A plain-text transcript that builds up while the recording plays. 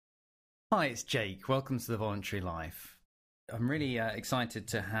Hi, it's Jake. Welcome to the Voluntary Life. I'm really excited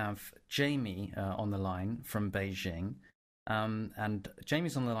to have Jaime on the line from Beijing. And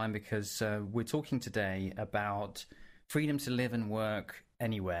Jamie's on the line because we're talking today about freedom to live and work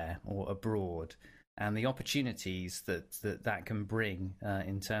anywhere or abroad and the opportunities that can bring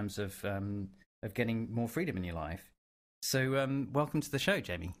in terms of getting more freedom in your life. So welcome to the show,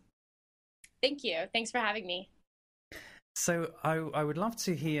 Jaime. Thank you. Thanks for having me. So I would love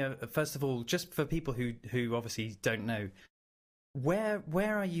to hear, first of all, just for people who obviously don't know, where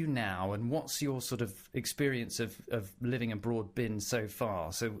are you now, and what's your sort of experience of living abroad been so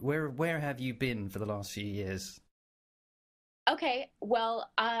far? So where have you been for the last few years? Okay,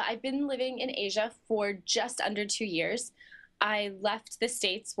 well, I've been living in Asia for just under 2 years. I left the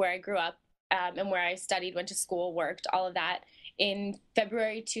States where I grew up and where I studied, went to school, worked, all of that in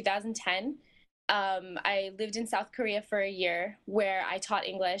February 2010. I lived in South Korea for a year where I taught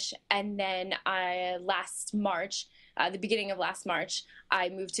English. And then last March, the beginning of last March, I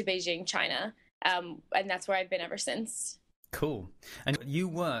moved to Beijing, China. And that's where I've been ever since. Cool. And you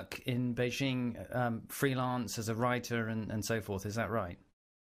work in Beijing freelance as a writer and so forth. Is that right?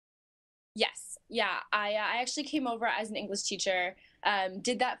 Yes. Yeah. I actually came over as an English teacher,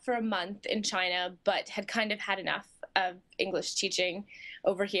 did that for a month in China, but had kind of had enough of English teaching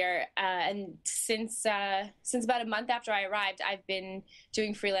over here. And since about a month after I arrived, I've been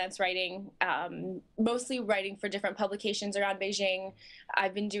doing freelance writing, mostly writing for different publications around Beijing.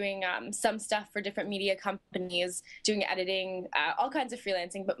 I've been doing some stuff for different media companies, doing editing, all kinds of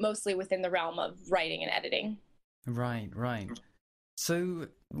freelancing, but mostly within the realm of writing and editing. Right, right. So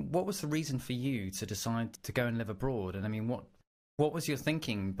what was the reason for you to decide to go and live abroad? And I mean, what was your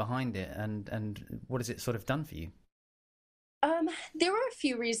thinking behind it, and what has it sort of done for you? There were a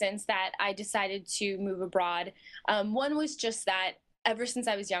few reasons that I decided to move abroad. One was just that ever since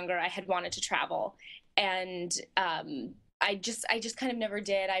I was younger, I had wanted to travel, and I just kind of never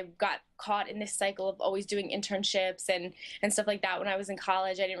did. I got caught in this cycle of always doing internships and stuff like that. When I was in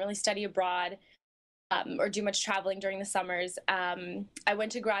college, I didn't really study abroad or do much traveling during the summers. I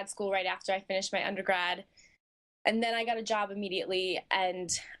went to grad school right after I finished my undergrad. And then I got a job immediately. And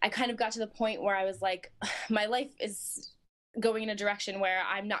I kind of got to the point where I was like, my life is going in a direction where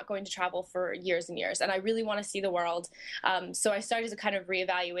I'm not going to travel for years and years. And I really want to see the world. So I started to kind of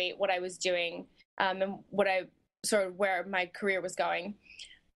reevaluate what I was doing and what I sort of where my career was going.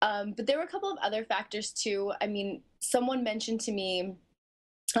 But there were a couple of other factors too. I mean, someone mentioned to me,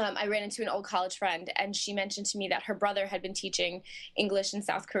 I ran into an old college friend, and she mentioned to me that her brother had been teaching English in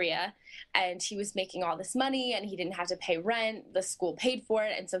South Korea, and he was making all this money, and he didn't have to pay rent. The school paid for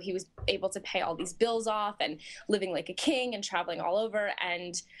it, and so he was able to pay all these bills off and living like a king and traveling all over.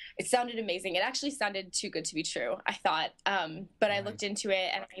 And it sounded amazing. It actually sounded too good to be true, I thought. But I Right. looked into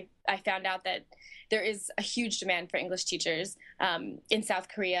it, and I found out that there is a huge demand for English teachers in South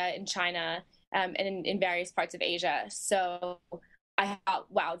Korea, in China, and in various parts of Asia. So I thought,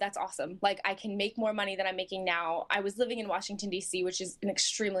 wow, that's awesome. Like, I can make more money than I'm making now. I was living in Washington, D.C., which is an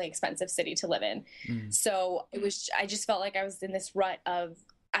extremely expensive city to live in. Mm. So I just felt like I was in this rut of,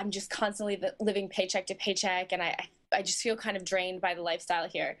 I'm just constantly living paycheck to paycheck. And I just feel kind of drained by the lifestyle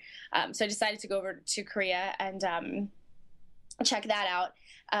here. So I decided to go over to Korea and check that out.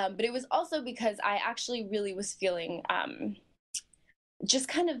 But it was also because I actually really was feeling just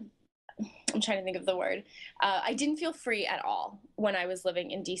kind of, I'm trying to think of the word. I didn't feel free at all when I was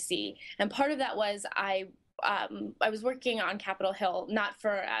living in DC, and part of that was I was working on Capitol Hill, not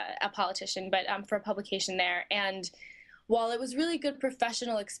for a politician, but for a publication there. And while it was really good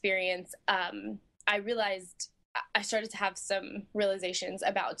professional experience, I realized I started to have some realizations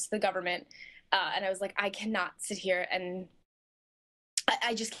about the government, and I was like, I cannot sit here and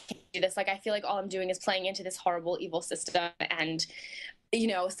I just can't do this. Like, I feel like all I'm doing is playing into this horrible, evil system. And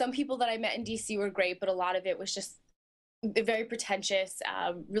some people that I met in DC were great, but a lot of it was just very pretentious,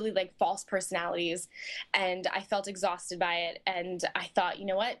 really like false personalities. And I felt exhausted by it. And I thought, you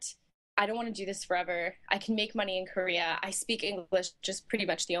know what? I don't want to do this forever. I can make money in Korea. I speak English, which is pretty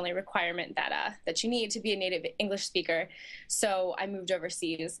much the only requirement that you need to be a native English speaker. So I moved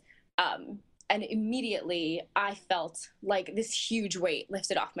overseas. And immediately I felt like this huge weight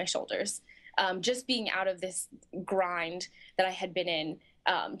lifted off my shoulders. Just being out of this grind that I had been in,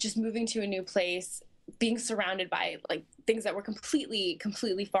 just moving to a new place, being surrounded by like things that were completely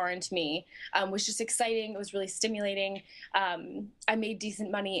foreign to me, was just exciting. It was really stimulating. I made decent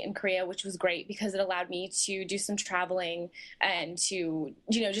money in Korea, which was great because it allowed me to do some traveling and to,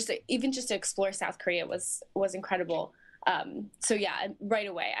 even just to explore South Korea was incredible. So yeah, right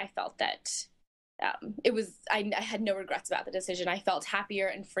away I felt that I had no regrets about the decision. I felt happier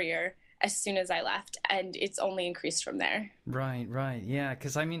and freer as soon as I left, and it's only increased from there. Right, right. Yeah,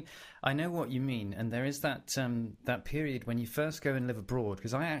 because I mean, I know what you mean, and there is that that period when you first go and live abroad,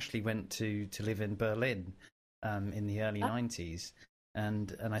 because I actually went to live in Berlin in the early 90s,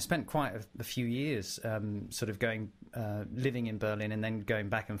 and I spent quite a few years sort of going living in Berlin and then going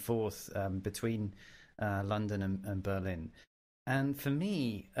back and forth between London and Berlin. And for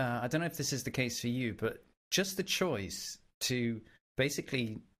me, I don't know if this is the case for you, but just the choice to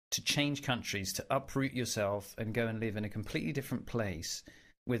basically to change countries, to uproot yourself and go and live in a completely different place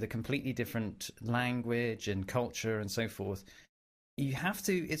with a completely different language and culture and so forth, you have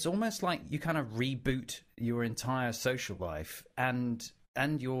to, it's almost like you kind of reboot your entire social life and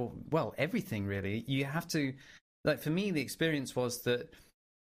your, well, everything really. You have to, like for me, the experience was that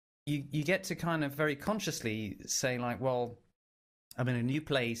you get to kind of very consciously say like, well, I'm in a new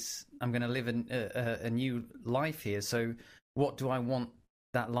place. I'm going to live a new life here. So, what do I want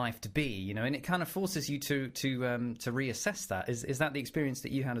that life to be? You know, and it kind of forces you to reassess that. Is that the experience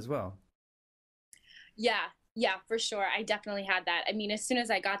that you had as well? Yeah, for sure. I definitely had that. I mean, as soon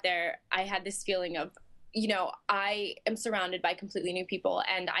as I got there, I had this feeling of, I am surrounded by completely new people,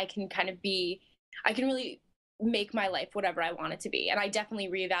 and I can really make my life whatever I want it to be. And I definitely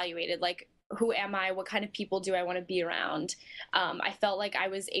reevaluated, like, who am I? What kind of people do I want to be around? I felt like I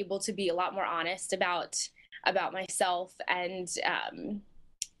was able to be a lot more honest about myself, and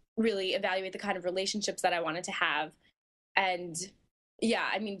really evaluate the kind of relationships that I wanted to have. And yeah,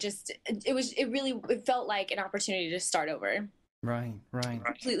 I mean, it felt like an opportunity to start over. Right.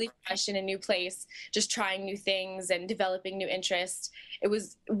 Completely fresh in a new place, just trying new things and developing new interests. It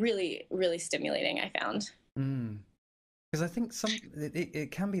was really, really stimulating, I found. Because I think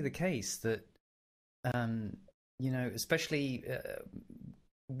it can be the case that, especially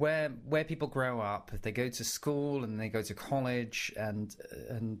where people grow up, if they go to school and they go to college and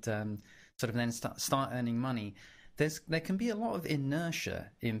sort of then start earning money, there can be a lot of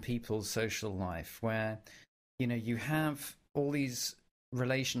inertia in people's social life where, you have all these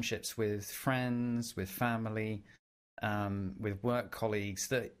relationships with friends, with family, with work colleagues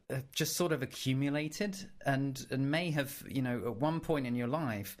that have just sort of accumulated and may have, at one point in your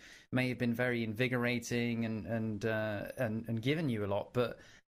life may have been very invigorating and given you a lot. But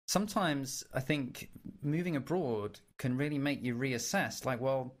sometimes I think moving abroad can really make you reassess, like,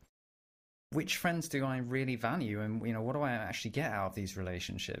 well, which friends do I really value, and what do I actually get out of these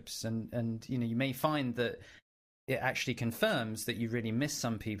relationships? And you may find that it actually confirms that you really miss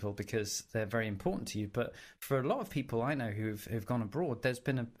some people because they're very important to you. But for a lot of people I know who've gone abroad, there's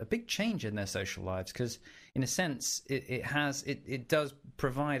been a big change in their social lives because, in a sense, it does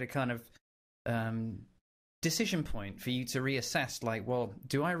provide a kind of decision point for you to reassess. Like, well,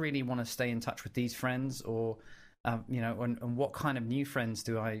 do I really want to stay in touch with these friends, or and what kind of new friends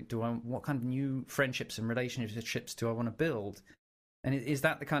what kind of new friendships and relationships do I want to build? And is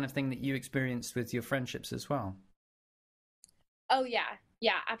that the kind of thing that you experienced with your friendships as well? Oh yeah,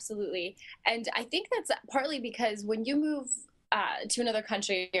 absolutely. And I think that's partly because when you move to another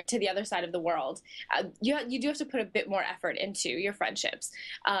country, to the other side of the world, you do have to put a bit more effort into your friendships,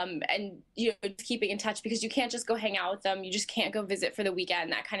 and keeping in touch, because you can't just go hang out with them. You just can't go visit for the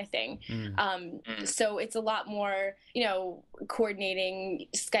weekend, that kind of thing. So it's a lot more, coordinating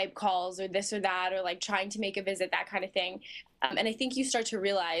Skype calls or this or that, or like trying to make a visit, that kind of thing. And I think you start to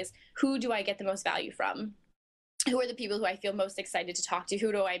realize, who do I get the most value from? Who are the people who I feel most excited to talk to?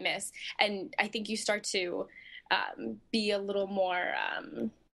 Who do I miss? And I think you start to be a little more,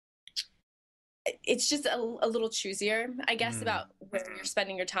 it's just a little choosier, I guess, about where you're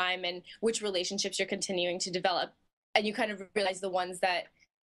spending your time and which relationships you're continuing to develop. And you kind of realize the ones that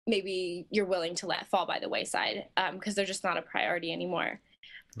maybe you're willing to let fall by the wayside, because they're just not a priority anymore.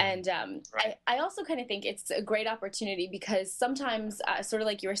 And I also kind of think it's a great opportunity because sometimes, sort of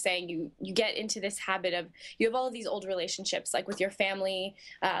like you were saying, you get into this habit of, you have all of these old relationships, like with your family,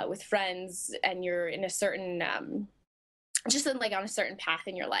 with friends, and you're in a certain, just in, like, on a certain path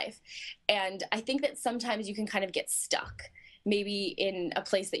in your life. And I think that sometimes you can kind of get stuck, maybe in a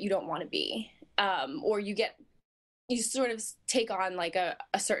place that you don't want to be, or you sort of take on like a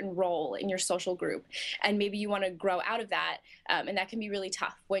certain role in your social group, and maybe you want to grow out of that. And that can be really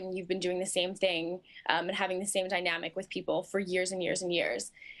tough when you've been doing the same thing, and having the same dynamic with people for years and years and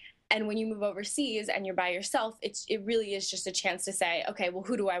years. And when you move overseas and you're by yourself, it really is just a chance to say, okay, well,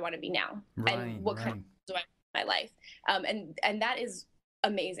 who do I want to be now? And what kind of do I want in my life? And that is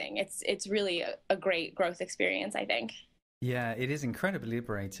amazing. It's really a great growth experience, I think. Yeah, it is incredibly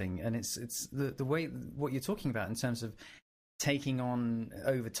liberating, and it's the way what you're talking about in terms of taking on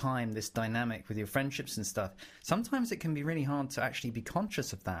over time this dynamic with your friendships and stuff, sometimes it can be really hard to actually be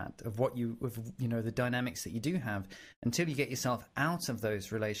conscious of that, of the dynamics that you do have, until you get yourself out of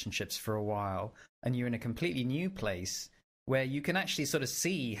those relationships for a while and you're in a completely new place where you can actually sort of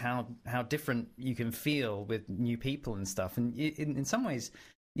see how different you can feel with new people and stuff. And in some ways,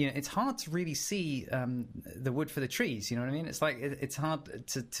 it's hard to really see the wood for the trees. You know what I mean? It's like it's hard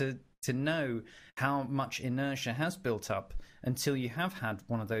to know how much inertia has built up until you have had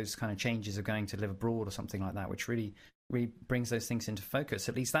one of those kind of changes of going to live abroad or something like that, which really brings those things into focus.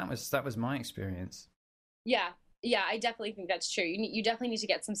 At least that was my experience. Yeah, I definitely think that's true. You definitely need to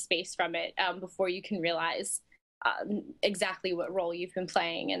get some space from it before you can realize exactly what role you've been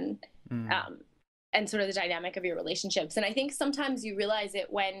playing and sort of the dynamic of your relationships. And I think sometimes you realize it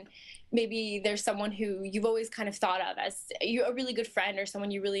when maybe there's someone who you've always kind of thought of as a really good friend or someone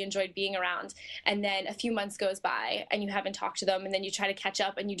you really enjoyed being around. And then a few months goes by and you haven't talked to them, and then you try to catch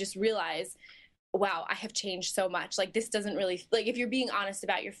up and you just realize, wow, I have changed so much. Like, this doesn't really, like, if you're being honest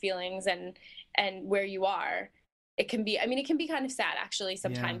about your feelings and where you are, it can be kind of sad actually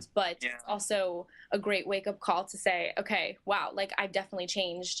sometimes, but it's also a great wake-up call to say, okay, wow, like, I've definitely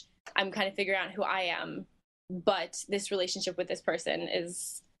changed. I'm kind of figuring out who I am, but this relationship with this person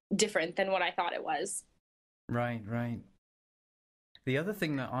is different than what I thought it was. Right. The other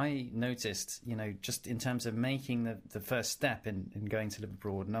thing that I noticed, just in terms of making the first step in going to live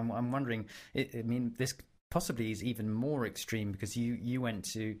abroad, and I'm wondering, this possibly is even more extreme because you went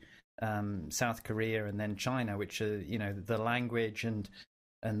to South Korea and then China, which are, the language and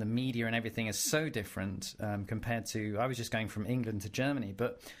the media and everything is so different compared to, I was just going from England to Germany.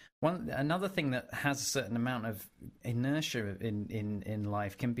 But another thing that has a certain amount of inertia in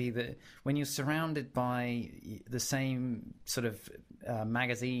life can be that when you're surrounded by the same sort of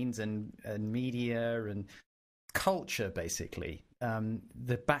magazines and media and culture, basically,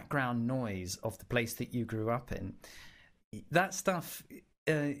 the background noise of the place that you grew up in, that stuff,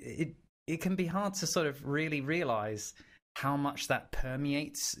 it can be hard to sort of really realize how much that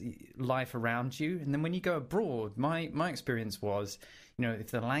permeates life around you. And then when you go abroad, my experience was,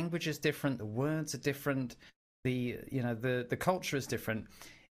 if the language is different, the words are different, the culture is different,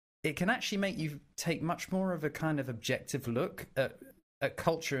 it can actually make you take much more of a kind of objective look at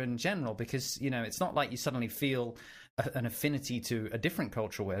culture in general, because it's not like you suddenly feel an affinity to a different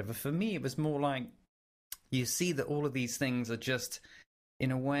culture or whatever. For me, it was more like you see that all of these things are just,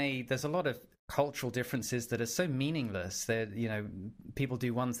 in a way, there's a lot of cultural differences that are so meaningless. That people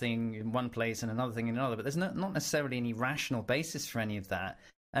do one thing in one place and another thing in another, but there's not necessarily any rational basis for any of that.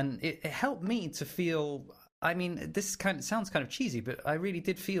 And it helped me to feel, this sounds kind of cheesy, but I really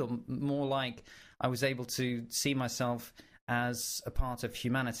did feel more like I was able to see myself as a part of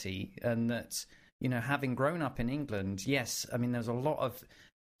humanity, and that having grown up in England, yes, there's a lot of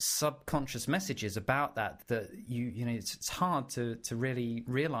subconscious messages about that it's hard to really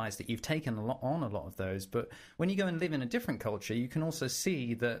realize that you've taken a lot of those. But when you go and live in a different culture, you can also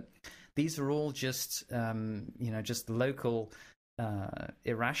see that these are all just just local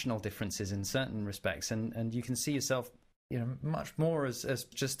irrational differences in certain respects, and you can see yourself much more as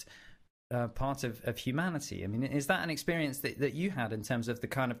just part of humanity. Is that an experience that you had in terms of the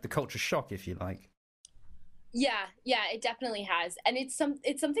kind of the culture shock, if you like? Yeah, it definitely has. And it's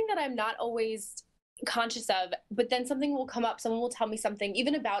something that I'm not always conscious of, but then something will come up, someone will tell me something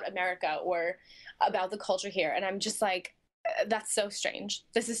even about America or about the culture here, and I'm just like, that's so strange.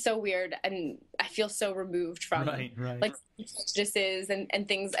 This is so weird, and I feel so removed from right. like prejudices and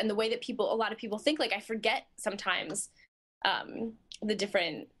things, and the way that a lot of people think. Like, I forget sometimes the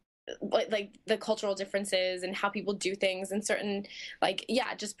different like the cultural differences and how people do things, and certain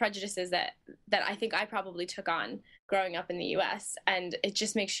just prejudices that I think I probably took on growing up in the US. And it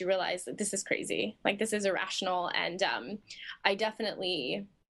just makes you realize that this is crazy, like this is irrational. And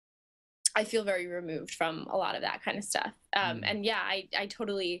I feel very removed from a lot of that kind of stuff. And yeah, I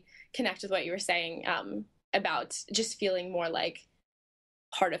totally connect with what you were saying about just feeling more like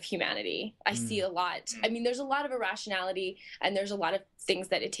part of humanity. I see a lot. There's a lot of irrationality, and there's a lot of things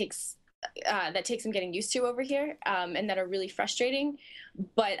that it takes some getting used to over here, and that are really frustrating.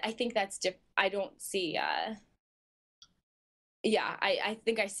 But I think that's I don't see. I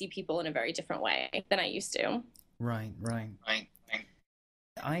think I see people in a very different way than I used to. Right.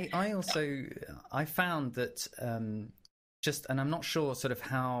 I also found that and I'm not sure sort of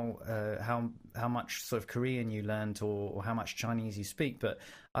how much sort of Korean you learned or how much Chinese you speak, but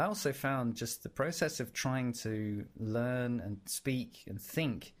I also found just the process of trying to learn and speak and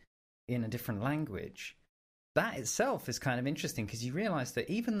think in a different language, that itself is kind of interesting, because you realize that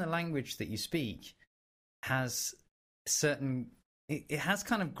even the language that you speak has certain, it has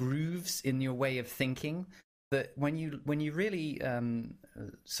kind of grooves in your way of thinking that when you really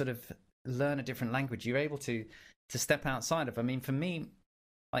sort of learn a different language, you're able to step outside of. I mean, for me,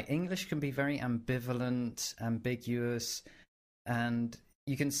 like English can be very ambivalent, ambiguous, and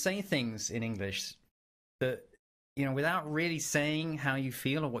you can say things in English that, you know, without really saying how you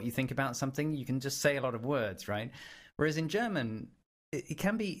feel or what you think about something, you can just say a lot of words, right? Whereas in German, it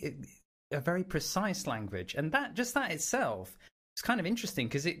can be a very precise language, and that itself is kind of interesting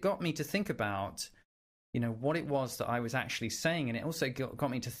because it got me to think about, you know, what it was that I was actually saying, and it also got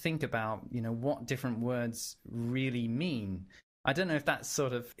me to think about, you know, what different words really mean. I don't know if that's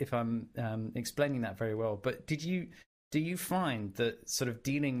sort of, if I'm explaining that very well, but do you find that sort of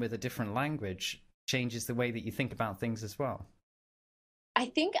dealing with a different language changes the way that you think about things as well? I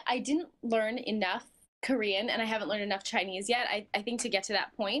think I didn't learn enough Korean, and I haven't learned enough Chinese yet, I think, to get to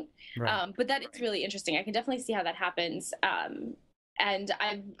that point. Right. But that is really interesting. I can definitely see how that happens. And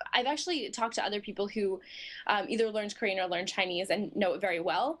I've actually talked to other people who either learned Korean or learned Chinese and know it very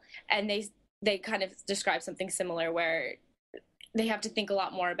well, and they kind of describe something similar where they have to think a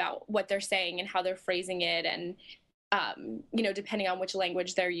lot more about what they're saying and how they're phrasing it, and you know, depending on which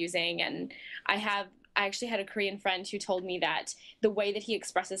language they're using. And I actually had a Korean friend who told me that the way that he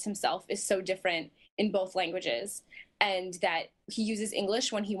expresses himself is so different in both languages, and that he uses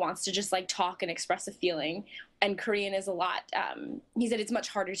English when he wants to just like talk and express a feeling, and Korean is a lot, he said it's much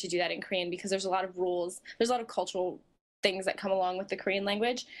harder to do that in Korean because there's a lot of rules, there's a lot of cultural things that come along with the Korean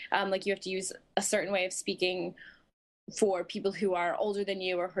language, like you have to use a certain way of speaking for people who are older than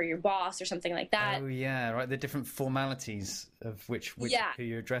you or who are your boss or something like that. Oh yeah, right. The different formalities of which Yeah. who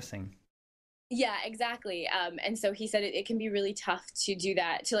you're addressing. Yeah, exactly. And so he said it can be really tough to do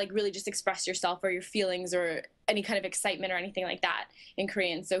that, to like really just express yourself or your feelings or any kind of excitement or anything like that in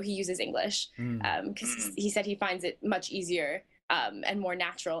Korean. So he uses English because he said he finds it much easier and more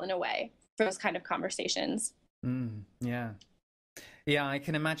natural in a way for those kind of conversations. Yeah, yeah. I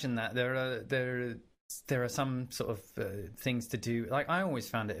can imagine that there are some sort of things to do. Like I always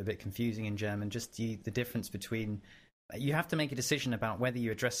found it a bit confusing in German, just the difference between. You have to make a decision about whether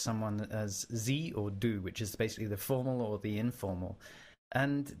you address someone as Sie or Du, which is basically the formal or the informal.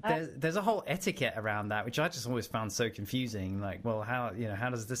 And there's a whole etiquette around that, which I just always found so confusing. Like, well, how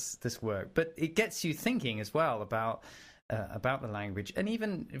does this work? But it gets you thinking as well about the language, and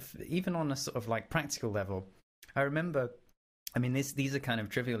even on a sort of like practical level. I remember, I mean, these are kind of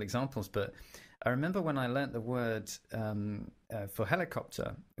trivial examples, but I remember when I learnt the word for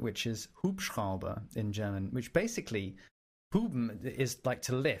helicopter, which is Hubschrauber in German, which basically, Huben is like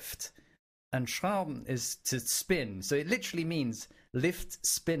to lift, and Schrauben is to spin. So it literally means lift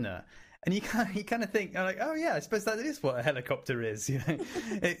spinner. And you kind of think, like, oh yeah, I suppose that is what a helicopter is. You know,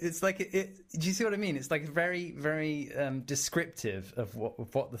 it's like do you see what I mean? It's like very, very descriptive of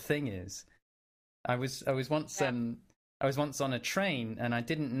what the thing is. I was once on a train and I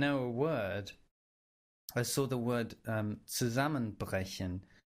didn't know a word. I saw the word zusammenbrechen,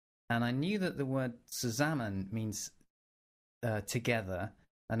 and I knew that the word zusammen means together,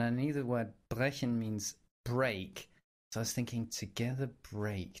 and I knew the word brechen means break. So I was thinking, together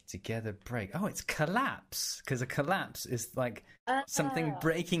break. Oh, it's collapse, because a collapse is like something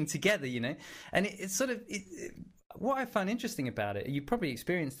breaking together, you know? And it's sort of... what I find interesting about it, you probably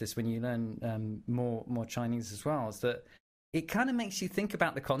experienced this when you learn more Chinese as well, is that it kind of makes you think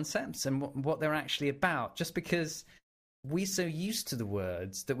about the concepts and what they're actually about, just because we're so used to the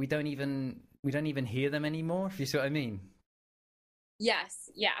words that we don't even hear them anymore, if you see what I mean. Yes,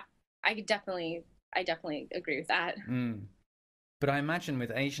 yeah. I definitely agree with that. But I imagine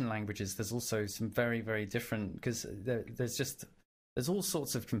with Asian languages, there's also some very, very different, because there's all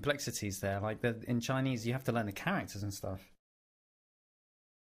sorts of complexities there. Like in Chinese, you have to learn the characters and stuff.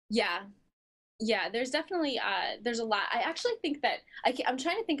 Yeah, there's definitely there's a lot. I actually think that I'm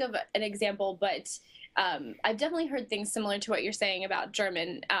trying to think of an example, but I've definitely heard things similar to what you're saying about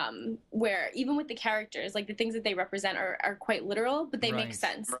German, where even with the characters, like the things that they represent are quite literal, but they make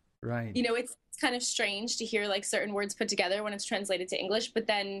sense. Right. You know, it's kind of strange to hear like certain words put together when it's translated to English, but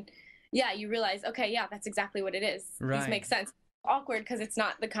then, yeah, you realize, okay, yeah, that's exactly what it is. Right. These make sense. Awkward because it's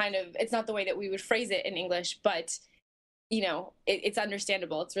not the way that we would phrase it in English, but you know, it's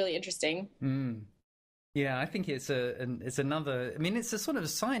understandable. It's really interesting. Yeah, I think it's another. I mean, it's a sort of a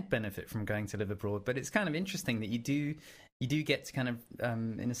side benefit from going to live abroad, but it's kind of interesting that you do get to kind of,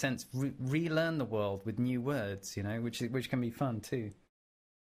 in a sense, relearn the world with new words. You know, which can be fun too.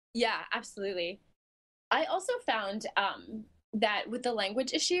 Yeah, absolutely. I also found that with the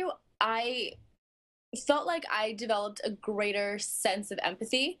language issue, I felt like I developed a greater sense of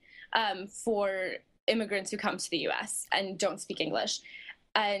empathy for immigrants who come to the US and don't speak English.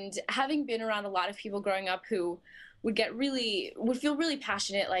 And having been around a lot of people growing up who would feel really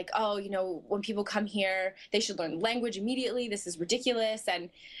passionate, like, oh, when people come here, they should learn language immediately. This is ridiculous. And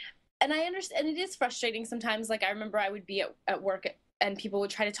I understand, and it is frustrating sometimes. Like, I remember I would be at work and people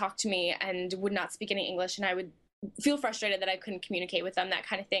would try to talk to me and would not speak any English, and I would feel frustrated that I couldn't communicate with them, that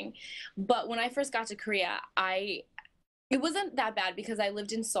kind of thing. But when I first got to Korea, it wasn't that bad because I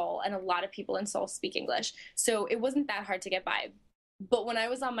lived in Seoul and a lot of people in Seoul speak English. So it wasn't that hard to get by. But when I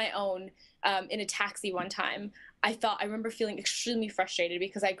was on my own in a taxi one time, I remember feeling extremely frustrated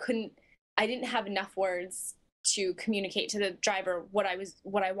because I didn't have enough words to communicate to the driver what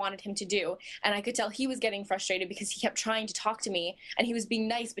I wanted him to do. And I could tell he was getting frustrated because he kept trying to talk to me and he was being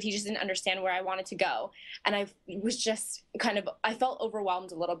nice, but he just didn't understand where I wanted to go. And I was just I felt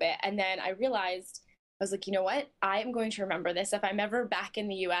overwhelmed a little bit. And then I realized, I was like, you know what? I am going to remember this. If I'm ever back in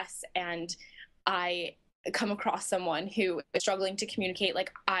the US and I come across someone who is struggling to communicate,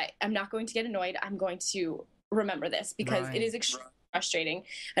 like, I'm not going to get annoyed. I'm going to remember this because it is extremely frustrating.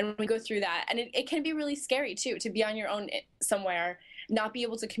 And when we go through that, and it can be really scary too, to be on your own somewhere, not be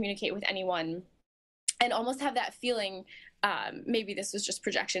able to communicate with anyone, and almost have that feeling, maybe this was just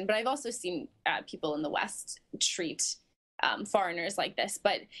projection, but I've also seen people in the West treat foreigners like this,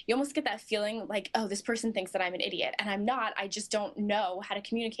 but you almost get that feeling like, oh, this person thinks that I'm an idiot, and I'm not. I just don't know how to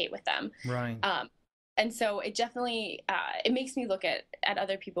communicate with them. Right. And so it definitely, it makes me look at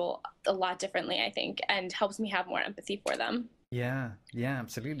other people a lot differently, I think, and helps me have more empathy for them. Yeah,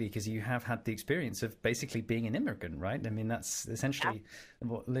 absolutely. Because you have had the experience of basically being an immigrant, right? I mean, that's essentially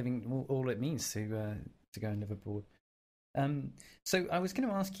what living, all it means to go and live abroad. So I was going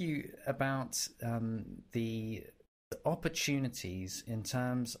to ask you about the opportunities in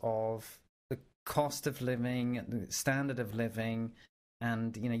terms of the cost of living, the standard of living.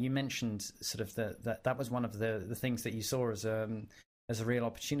 And you mentioned sort of that was one of the things that you saw as a real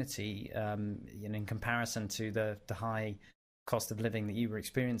opportunity, in comparison to the high cost of living that you were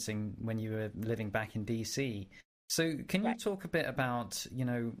experiencing when you were living back in DC. So, can you talk a bit about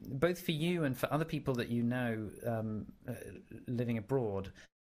both for you and for other people that living abroad,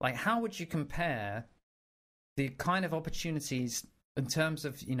 like how would you compare the kind of opportunities in terms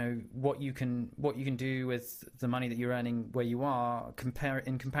of what you can do with the money that you're earning where you are,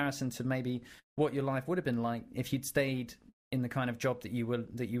 in comparison to maybe what your life would have been like if you'd stayed in the kind of job that you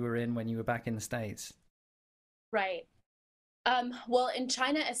were in when you were back in the States? Right. Well, in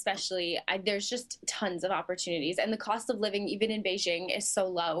China especially, there's just tons of opportunities, and the cost of living, even in Beijing, is so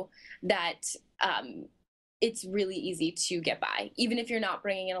low that it's really easy to get by, even if you're not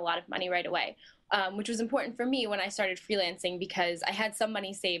bringing in a lot of money right away. Which was important for me when I started freelancing because I had some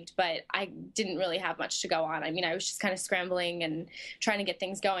money saved, but I didn't really have much to go on. I mean, I was just kind of scrambling and trying to get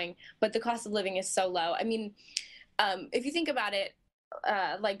things going, but the cost of living is so low. I mean, if you think about it,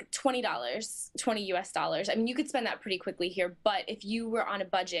 like $20, $20 US. I mean, you could spend that pretty quickly here, but if you were on a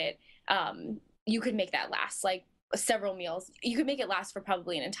budget, you could make that last like several meals. You could make it last for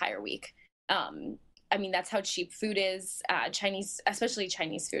probably an entire week. I mean, that's how cheap food is. Especially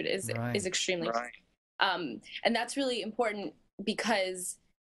Chinese food is extremely cheap. And that's really important because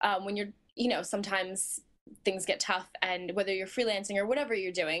when you're, sometimes things get tough, and whether you're freelancing or whatever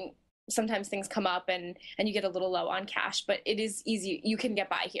you're doing, sometimes things come up and you get a little low on cash, but it is easy. You can get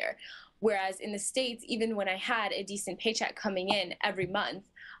by here. Whereas in the States, even when I had a decent paycheck coming in every month,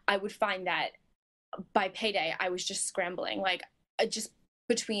 I would find that by payday, I was just scrambling, like just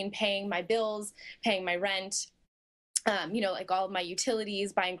between paying my bills, paying my rent, like all of my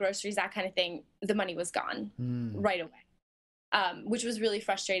utilities, buying groceries, that kind of thing, the money was gone right away, which was really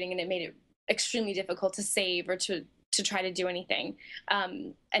frustrating, and it made it extremely difficult to save or to try to do anything.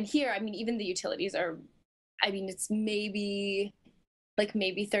 And here, I mean, even the utilities are, I mean, it's maybe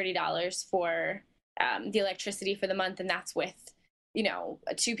 $30 for the electricity for the month, and that's with,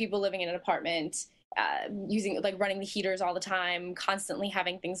 two people living in an apartment, using running the heaters all the time, constantly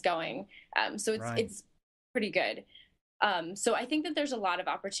having things going. So it's pretty good. So I think that there's a lot of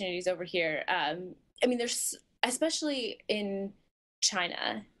opportunities over here. I mean, there's, especially in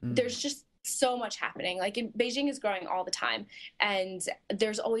China, there's just so much happening. Like Beijing is growing all the time, and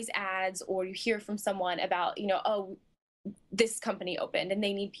there's always ads, or you hear from someone about, oh, this company opened and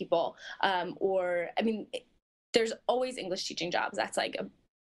they need people. Or, I mean, there's always English teaching jobs.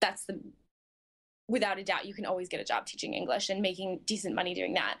 Without a doubt, you can always get a job teaching English and making decent money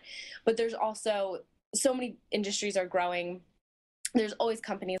doing that. But there's also so many industries are growing. There's always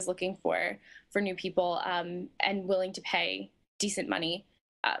companies looking for new people and willing to pay decent money.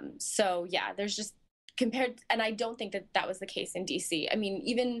 So yeah, there's just and I don't think that that was the case in DC. I mean,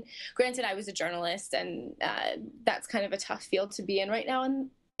 even granted, I was a journalist, and that's kind of a tough field to be in right now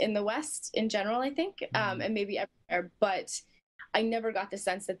in the West in general, I think, and maybe everywhere. But I never got the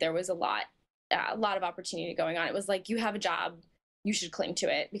sense that there was a lot of opportunity going on. It was like, you have a job, you should cling to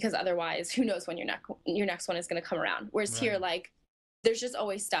it, because otherwise, who knows when your next one is going to come around. Whereas here, like, there's just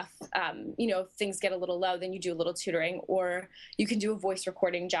always stuff. If things get a little low, then you do a little tutoring, or you can do a voice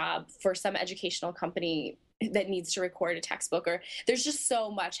recording job for some educational company that needs to record a textbook, or there's just so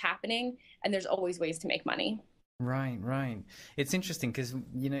much happening, and there's always ways to make money. Right. It's interesting because,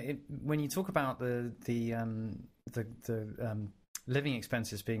 when you talk about the living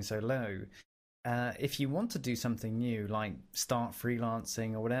expenses being so low, if you want to do something new, like start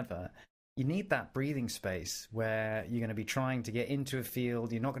freelancing or whatever, you need that breathing space where you're going to be trying to get into a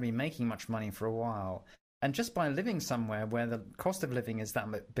field. You're not going to be making much money for a while. And just by living somewhere where the cost of living is that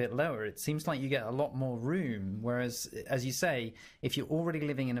bit lower, it seems like you get a lot more room. Whereas, as you say, if you're already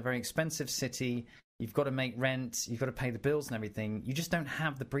living in a very expensive city, you've got to make rent, you've got to pay the bills and everything, you just don't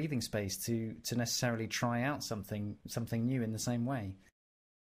have the breathing space to necessarily try out something new in the same way.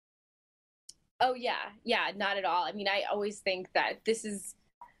 Oh, yeah, not at all. I mean, I always think that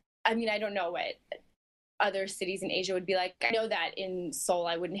I don't know what other cities in Asia would be like. I know that in Seoul,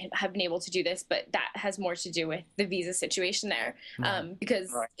 I wouldn't have been able to do this, but that has more to do with the visa situation there.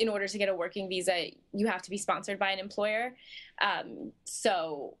 Because in order to get a working visa, you have to be sponsored by an employer. I've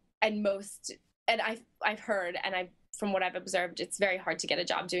heard, and from what I've observed, it's very hard to get a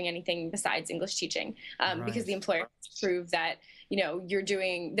job doing anything besides English teaching, because the employer has to prove that,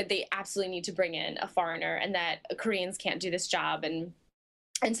 that they absolutely need to bring in a foreigner, and that Koreans can't do this job. And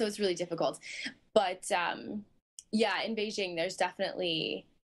so it's really difficult. But in Beijing, there's definitely,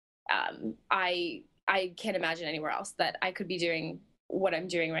 I can't imagine anywhere else that I could be doing what I'm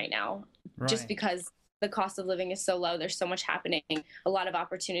doing right now, just because the cost of living is so low. There's so much happening, a lot of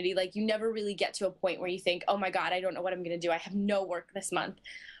opportunity. Like, you never really get to a point where you think, oh my God, I don't know what I'm going to do. I have no work this month.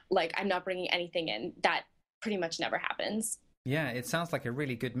 Like, I'm not bringing anything in. That pretty much never happens. Yeah, it sounds like a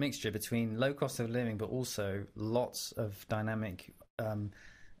really good mixture between low cost of living, but also lots of dynamic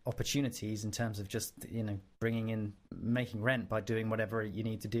opportunities in terms of just, making rent by doing whatever you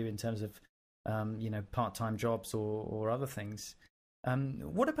need to do in terms of, part-time jobs or other things.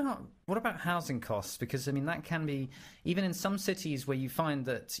 What about housing costs? Because, I mean, that can be, even in some cities where you find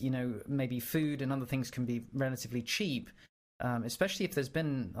that, maybe food and other things can be relatively cheap, especially if there's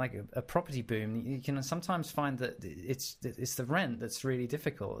been like a property boom, you can sometimes find that it's the rent that's really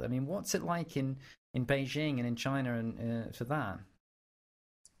difficult. I mean, what's it like in Beijing and in China and for that?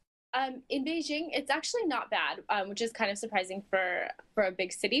 In Beijing, it's actually not bad, which is kind of surprising for a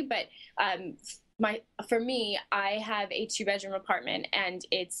big city. But for me, I have a 2-bedroom apartment, and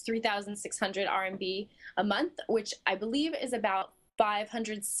it's 3,600 RMB a month, which I believe is about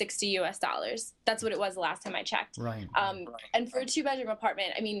 $560. That's what it was the last time I checked. Right. And for a 2-bedroom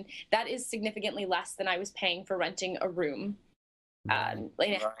apartment, I mean, that is significantly less than I was paying for renting a room in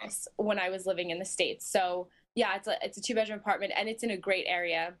a house when I was living in the States. So yeah, it's a 2-bedroom apartment, and it's in a great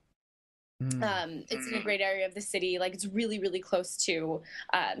area. It's in a great area of the city. Like, it's really, really close to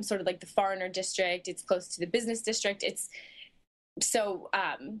sort of like the foreigner district. It's close to the business district. It's so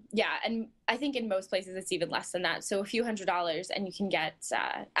and I think in most places it's even less than that. So a few $100s, and you can get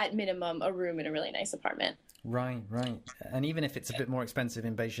at minimum a room in a really nice apartment. Right. And even if it's a bit more expensive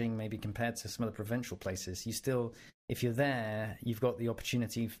in Beijing, maybe compared to some of the provincial places, you still, if you're there, you've got the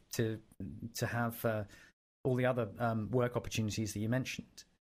opportunity to have all the other work opportunities that you mentioned.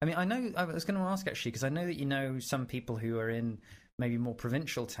 I mean, I was going to ask actually, because I know that you know some people who are in maybe more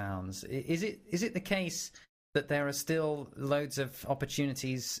provincial towns. Is it the case that there are still loads of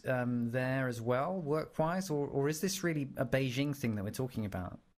opportunities there as well, work-wise, or is this really a Beijing thing that we're talking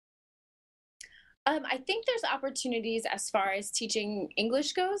about? I think there's opportunities as far as teaching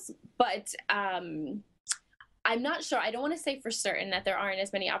English goes, but I'm not sure. I don't want to say for certain that there aren't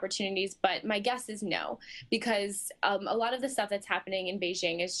as many opportunities, but my guess is no, because a lot of the stuff that's happening in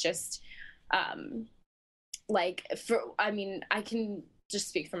Beijing is just I can just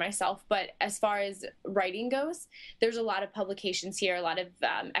speak for myself, but as far as writing goes, there's a lot of publications here, a lot of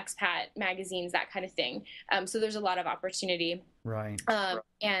expat magazines, that kind of thing. So there's a lot of opportunity. Right.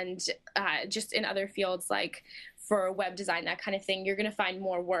 And just in other fields, like for web design, that kind of thing, you're going to find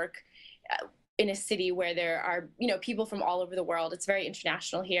more work in a city where there are, people from all over the world. It's very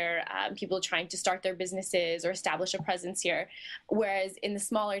international here. People trying to start their businesses or establish a presence here. Whereas in the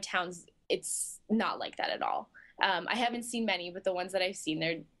smaller towns, it's not like that at all. I haven't seen many, but the ones that I've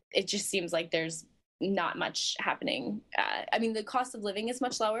seen, it just seems like there's not much happening. I mean, the cost of living is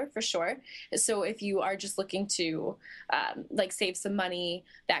much lower for sure. So if you are just looking to like save some money,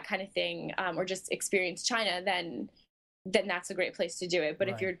 that kind of thing, or just experience China, then that's a great place to do it. But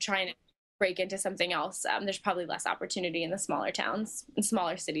if you're trying to break into something else, there's probably less opportunity in the smaller towns and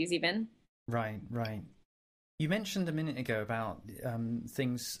smaller cities even. Right. You mentioned a minute ago about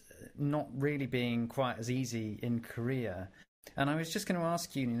things not really being quite as easy in Korea. And I was just going to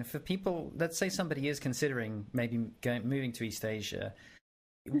ask you, for people, let's say somebody is considering maybe moving to East Asia,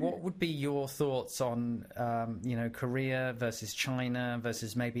 what would be your thoughts on, Korea versus China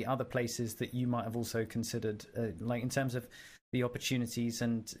versus maybe other places that you might have also considered, like in terms of the opportunities,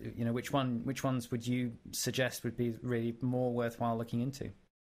 and which ones would you suggest would be really more worthwhile looking into?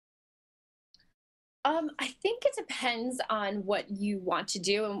 I think it depends on what you want to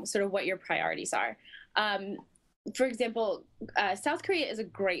do and sort of what your priorities are. For example, South Korea is a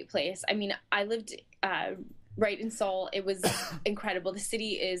great place. I mean, I lived right in Seoul. It was incredible. The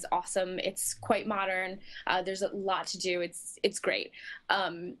city is awesome. It's quite modern. There's a lot to do. It's great.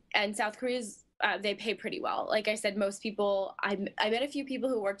 And South Korea's they pay pretty well. Like I said, most people. I met a few people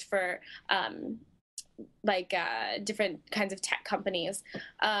who worked for different kinds of tech companies,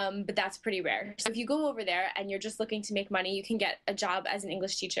 but that's pretty rare. So if you go over there and you're just looking to make money, you can get a job as an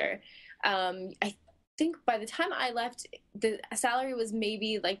English teacher. I think by the time I left, the salary was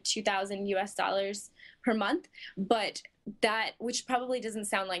maybe like $2,000 per month, but which probably doesn't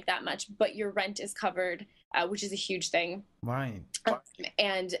sound like that much, but your rent is covered, which is a huge thing. Right.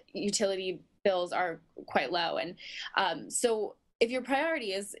 And utility bills are quite low. And so if your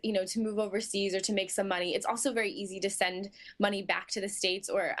priority is, to move overseas or to make some money, it's also very easy to send money back to the States,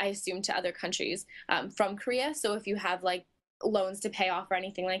 or I assume to other countries, from Korea. So if you have like loans to pay off or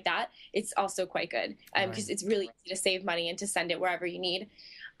anything like that, it's also quite good, because it's really easy to save money and to send it wherever you need.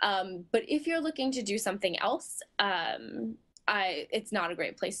 But if you're looking to do something else, it's not a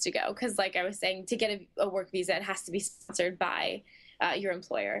great place to go, because like I was saying, to get a work visa, it has to be sponsored by your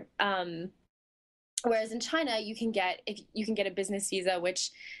employer. Whereas in China, you can get a business visa,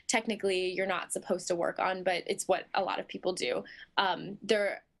 which technically you're not supposed to work on, but it's what a lot of people do.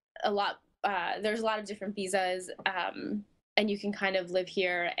 There's a lot of different visas, and you can kind of live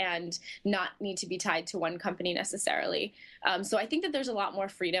here and not need to be tied to one company necessarily. So I think that there's a lot more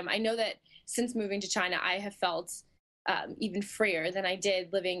freedom. I know that since moving to China, I have felt even freer than I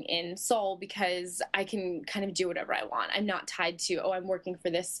did living in Seoul, because I can kind of do whatever I want. I'm not tied to, I'm working for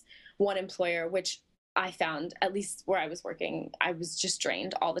this one employer, which I found, at least where I was working, I was just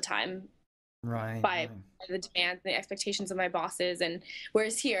drained all the time by the demands and the expectations of my bosses. And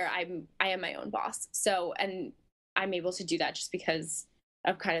whereas here, I am my own boss. So, and I'm able to do that just because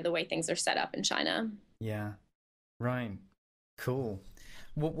of kind of the way things are set up in China. Yeah, right. Cool.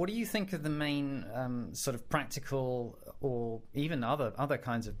 What do you think of the main sort of practical or even other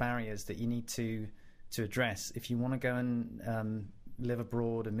kinds of barriers that you need to address if you want to go and live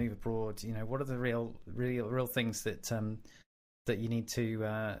abroad and move abroad? What are the real things that you need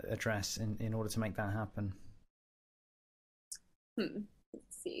to address in order to make that happen?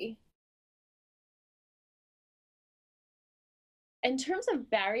 Let's see. In terms of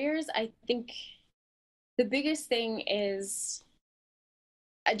barriers, I think the biggest thing is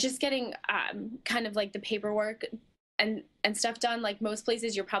just getting kind of like the paperwork and stuff done. Like most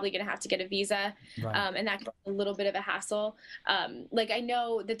places, you're probably going to have to get a visa, and that's a little bit of a hassle. Like I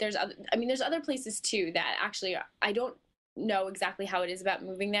know that there's other places too that actually I don't know exactly how it is about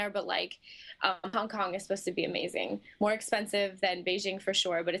moving there, but like Hong Kong is supposed to be amazing, more expensive than Beijing for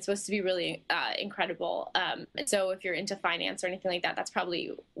sure, but it's supposed to be really incredible. And so if you're into finance or anything like that, that's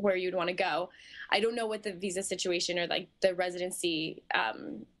probably where you'd want to go. I don't know what the visa situation or like the residency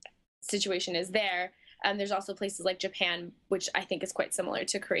situation is there. There's also places like Japan, which I think is quite similar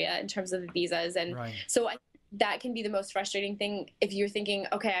to Korea in terms of the visas. And so that can be the most frustrating thing if you're thinking,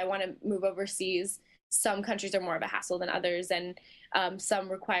 okay, I want to move overseas. Some countries are more of a hassle than others, and some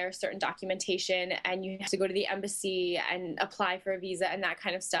require certain documentation, and you have to go to the embassy and apply for a visa and that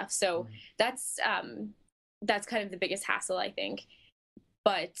kind of stuff. So that's kind of the biggest hassle, I think.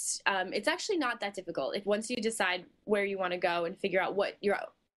 But it's actually not that difficult. If once you decide where you want to go and figure out what your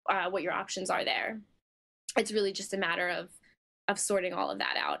options are there, it's really just a matter of sorting all of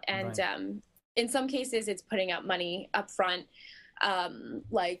that out. And in some cases, it's putting out money up front.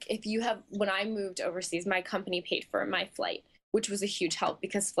 Like when I moved overseas, my company paid for my flight, which was a huge help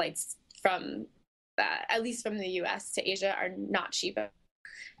because flights from, at least from the US to Asia, are not cheap.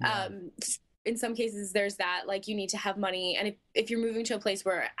 In some cases there's that, like you need to have money. And if you're moving to a place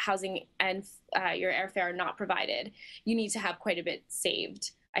where housing and your airfare are not provided, you need to have quite a bit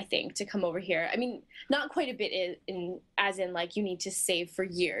saved I think, to come over here. I mean, not quite a bit as in like you need to save for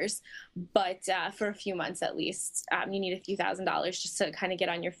years, but for a few months at least, you need a few $1,000s just to kind of get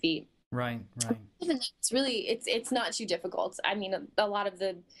on your feet. Right, right. It's really it's not too difficult. I mean, a lot of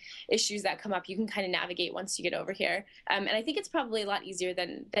the issues that come up you can kind of navigate once you get over here, and I think it's probably a lot easier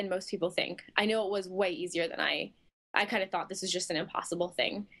than most people think. I know it was way easier than I kind of thought this was just an impossible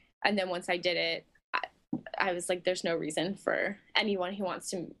thing, and then once I did it, I was like, there's no reason for anyone who wants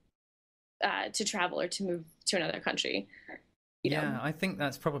to travel or to move to another country. You know? I think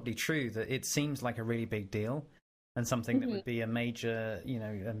that's probably true, that it seems like a really big deal and something that would be a major,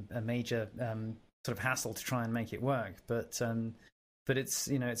 a major sort of hassle to try and make it work. But it's,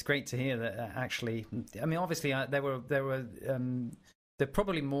 it's great to hear that actually, I mean, obviously there were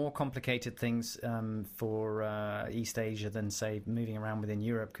probably more complicated things for East Asia than, say, moving around within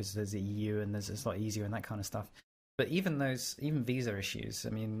Europe, because there's the EU and it's a lot easier and that kind of stuff. But even visa issues, I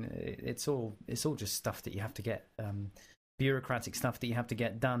mean, it's all just stuff that you have to get, bureaucratic stuff that you have to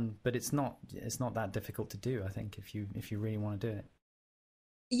get done. But it's not that difficult to do, I think, if you really want to do it.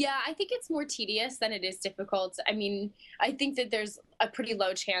 Yeah, I think it's more tedious than it is difficult. I mean, I think that there's a pretty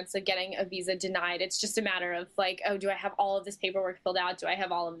low chance of getting a visa denied. It's just a matter of like, oh, do I have all of this paperwork filled out? Do I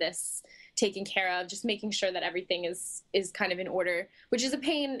have all of this taken care of? Just making sure that everything is kind of in order, which is a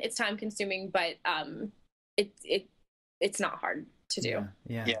pain. It's time consuming, but it's not hard to do.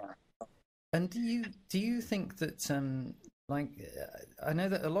 Yeah. And do you think that I know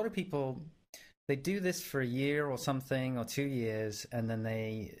that a lot of people, they do this for a year or something, or 2 years, and then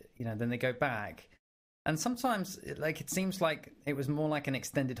they go back. And sometimes, it seems like it was more like an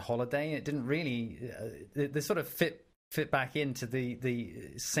extended holiday. It didn't really, they sort of fit back into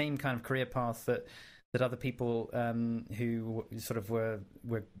the same kind of career path that other people who sort of were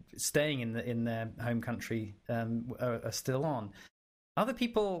staying in their home country are still on. Other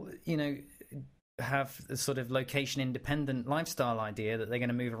people, have a sort of location independent lifestyle idea that they're going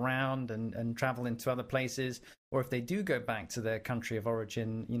to move around and travel into other places, or if they do go back to their country of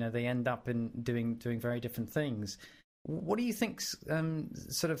origin, they end up in doing very different things. What do you think's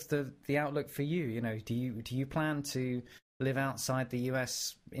sort of the outlook for you? Do you plan to live outside the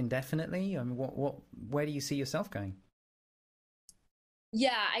US indefinitely? I mean, where do you see yourself going?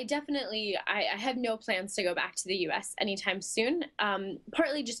 Yeah, I have no plans to go back to the US anytime soon,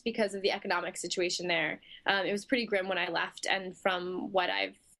 partly just because of the economic situation there. It was pretty grim when I left, and from what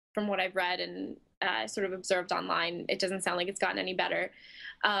I've read and sort of observed online, it doesn't sound like it's gotten any better.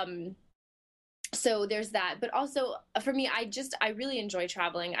 So there's that. But also for me, I really enjoy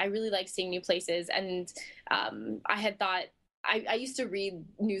traveling. I really like seeing new places, and I had thought, I used to read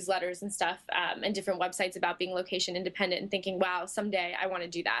newsletters and stuff and different websites about being location independent and thinking, wow, someday I want to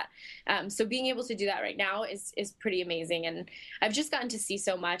do that. So being able to do that right now is pretty amazing. And I've just gotten to see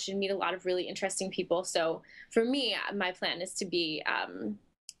so much and meet a lot of really interesting people. So for me, my plan is to be, in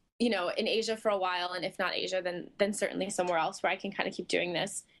Asia for a while. And if not Asia, then certainly somewhere else where I can kind of keep doing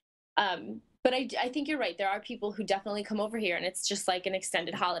this. But I think you're right. There are people who definitely come over here and it's just like an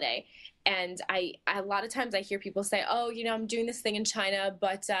extended holiday. And a lot of times I hear people say, oh, I'm doing this thing in China,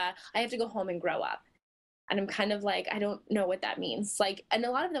 but I have to go home and grow up. And I'm kind of like, I don't know what that means. And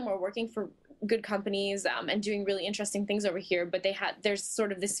a lot of them are working for good companies and doing really interesting things over here. But there's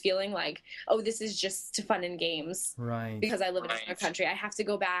sort of this feeling like, oh, this is just fun and games. Right. Because I live in another country. I have to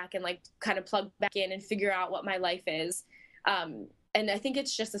go back and kind of plug back in and figure out what my life is. And I think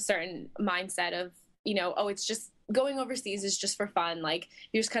it's just a certain mindset of, it's just going overseas is just for fun.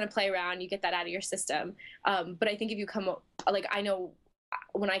 You just kind of play around, you get that out of your system. But I think if you I know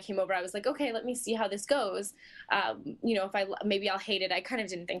when I came over, I was like, okay, let me see how this goes. Maybe I'll hate it. I kind of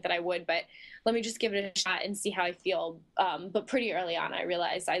didn't think that I would, but let me just give it a shot and see how I feel. But pretty early on, I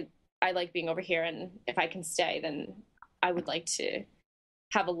realized I like being over here. And if I can stay, then I would like to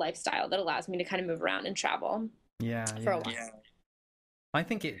have a lifestyle that allows me to kind of move around and travel for a while. Yeah. I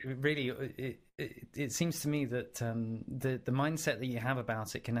think it really it seems to me that the mindset that you have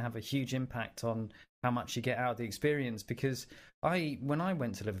about it can have a huge impact on how much you get out of the experience. Because when I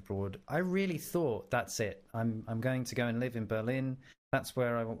went to live abroad, I really thought, that's it. I'm going to go and live in Berlin. That's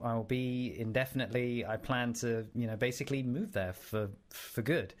where I will be indefinitely. I plan to basically move there for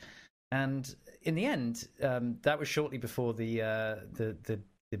good. And in the end, that was shortly before the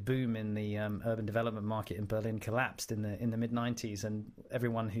boom in the urban development market in Berlin collapsed in the mid 90s, and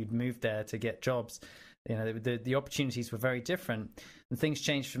everyone who'd moved there to get jobs, the opportunities were very different, and things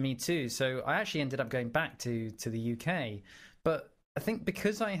changed for me too. So I actually ended up going back to the UK, but I think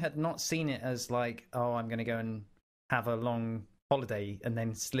because I had not seen it as like, oh, I'm going to go and have a long holiday and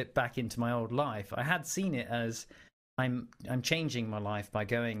then slip back into my old life, I had seen it as I'm changing my life by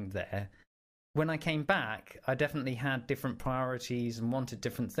going there. When I came back, I definitely had different priorities and wanted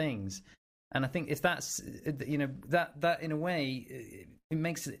different things. And I think if that's, that in a way, it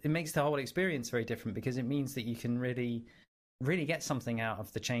makes the whole experience very different, because it means that you can really get something out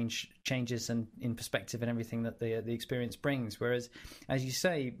of the changes and in perspective and everything that the experience brings. Whereas, as you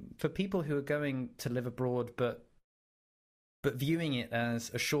say, for people who are going to live abroad but viewing it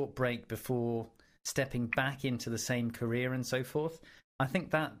as a short break before stepping back into the same career and so forth, I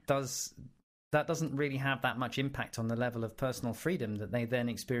think that doesn't really have that much impact on the level of personal freedom that they then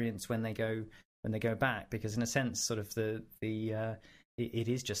experience when they go back, because in a sense, sort of it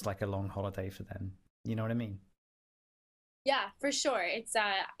is just like a long holiday for them. You know what I mean? Yeah, for sure. It's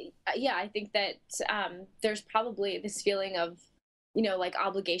I think that there's probably this feeling of, like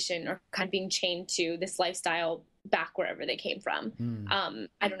obligation or kind of being chained to this lifestyle back wherever they came from.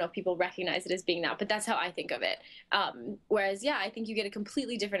 I don't know if people recognize it as being that, but that's how I think of it. Whereas, I think you get a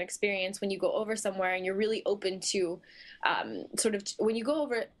completely different experience when you go over somewhere and you're really open to sort of when you go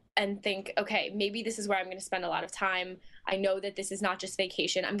over and think, okay, maybe this is where I'm going to spend a lot of time. I know that this is not just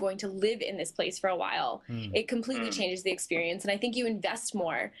vacation. I'm going to live in this place for a while. It completely changes the experience. And I think you invest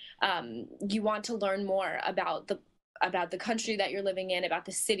more. You want to learn more about the country that you're living in, about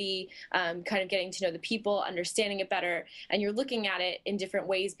the city, kind of getting to know the people, understanding it better. And you're looking at it in different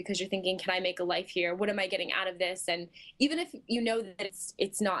ways because you're thinking, can I make a life here? What am I getting out of this? And even if you know that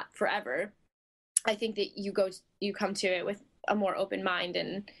it's not forever, I think that you come to it with a more open mind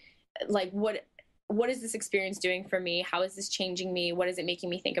and like, what is this experience doing for me? How is this changing me? What is it making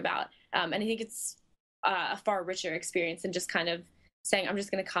me think about? And I think it's a far richer experience than just kind of saying, I'm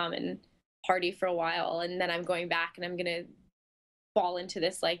just going to come and party for a while and then I'm going back and I'm going to fall into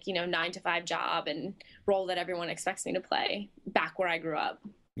this 9-to-5 job and role that everyone expects me to play back where I grew up.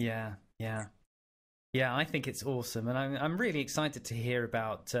 Yeah. I think it's awesome, and I'm really excited to hear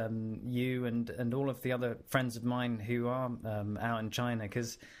about you and all of the other friends of mine who are out in China,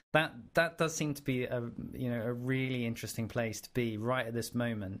 because that does seem to be a really interesting place to be right at this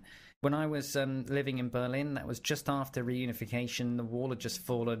moment. When I was living in Berlin, that was just after reunification. The wall had just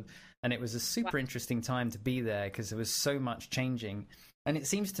fallen, and it was a super interesting time to be there because there was so much changing. And it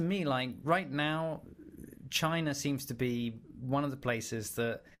seems to me like right now, China seems to be one of the places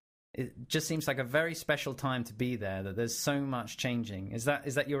that it just seems like a very special time to be there, that there's so much changing. Is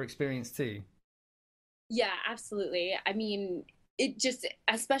that your experience too? Yeah, absolutely. I mean, it just,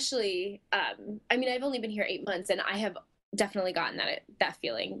 especially, I've only been here 8 months and I have definitely gotten that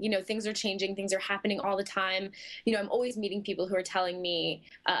feeling. Things are changing, things are happening all the time. I'm always meeting people who are telling me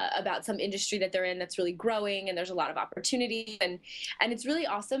about some industry that they're in that's really growing, and there's a lot of opportunity, and it's really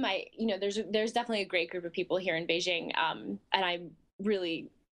awesome. There's definitely a great group of people here in Beijing, and I'm really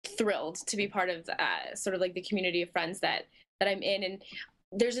thrilled to be part of sort of like the community of friends that I'm in. And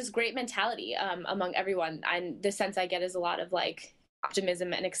there's this great mentality among everyone, and the sense I get is a lot of like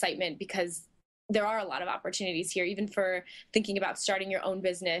optimism and excitement because there are a lot of opportunities here, even for thinking about starting your own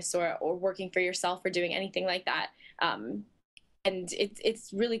business or working for yourself or doing anything like that. And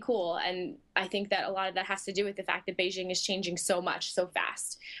it's really cool. And I think that a lot of that has to do with the fact that Beijing is changing so much, so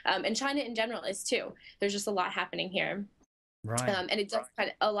fast. And China in general is too. There's just a lot happening here. Right. And it does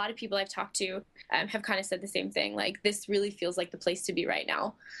a lot of people I've talked to have kind of said the same thing. Like, this really feels like the place to be right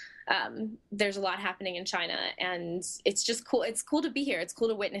now. There's a lot happening in China, and it's just cool. It's cool to be here. It's cool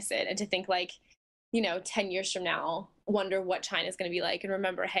to witness it and to think like, 10 years from now, wonder what China is going to be like, and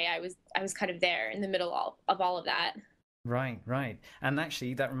remember, hey, I was kind of there in the middle of all of that. Right. And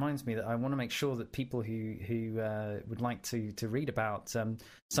actually, that reminds me that I want to make sure that people who would like to read about some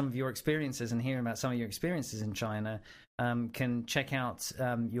of your experiences and hear about some of your experiences in China can check out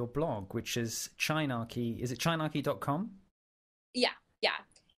your blog, which is Chinarchy. Is it chinarchy.com? Yeah.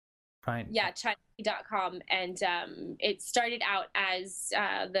 Right. Yeah, Chinarchy.com. And it started out as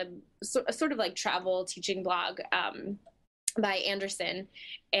the sort of like travel teaching blog by Anderson,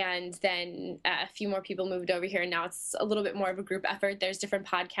 and then a few more people moved over here, and now it's a little bit more of a group effort. There's different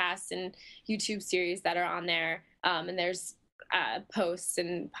podcasts and YouTube series that are on there, and there's posts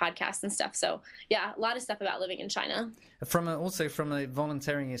and podcasts and stuff. So yeah, a lot of stuff about living in China. Also from a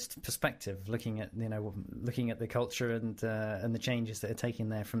voluntarist perspective, looking at the culture and the changes that are taking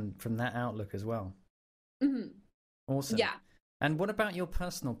there from that outlook as well. Mm-hmm. Awesome. Yeah. And what about your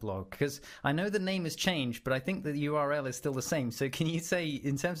personal blog? Because I know the name has changed, but I think the URL is still the same. So can you say,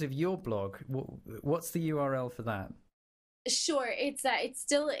 in terms of your blog, what's the URL for that? Sure.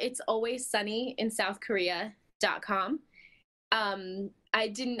 It's always sunny in South Korea.com.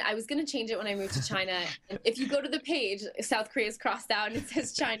 I was going to change it when I moved to China. If you go to the page, South Korea is crossed out and it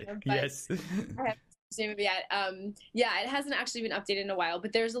says China. But yes. I have name of it yet. Yeah, it hasn't actually been updated in a while,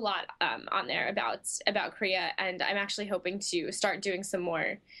 but there's a lot on there about Korea, and I'm actually hoping to start doing some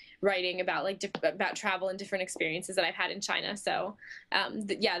more writing about like about travel and different experiences that I've had in China. So,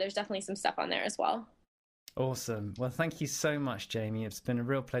 yeah, there's definitely some stuff on there as well. Awesome. Well, thank you so much, Jaime. It's been a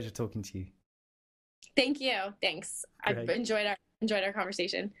real pleasure talking to you. Thank you. Thanks. Great. I've enjoyed our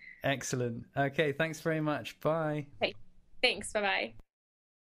conversation. Excellent. Okay, thanks very much. Bye. Okay. Thanks. Bye bye.